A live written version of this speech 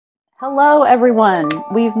Hello, everyone.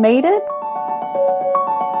 We've made it.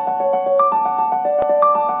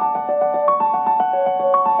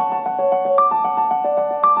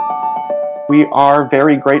 We are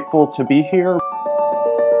very grateful to be here.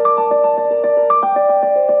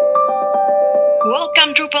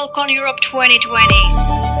 Welcome DrupalCon Europe 2020.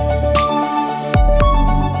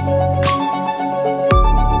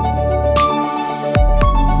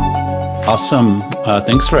 Awesome.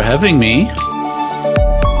 Thanks for having me.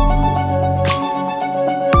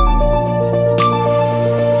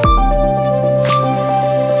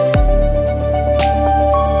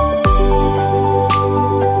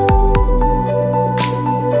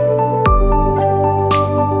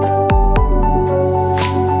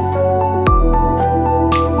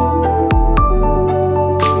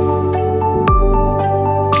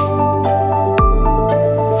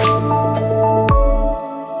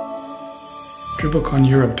 DrupalCon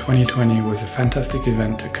Europe 2020 was a fantastic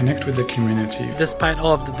event to connect with the community. Despite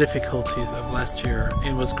all of the difficulties of last year,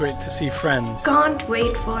 it was great to see friends. Can't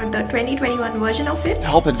wait for the 2021 version of it. To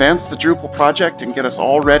help advance the Drupal project and get us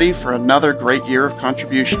all ready for another great year of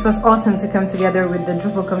contribution. It was awesome to come together with the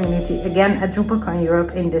Drupal community again at DrupalCon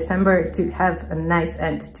Europe in December to have a nice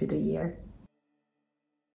end to the year.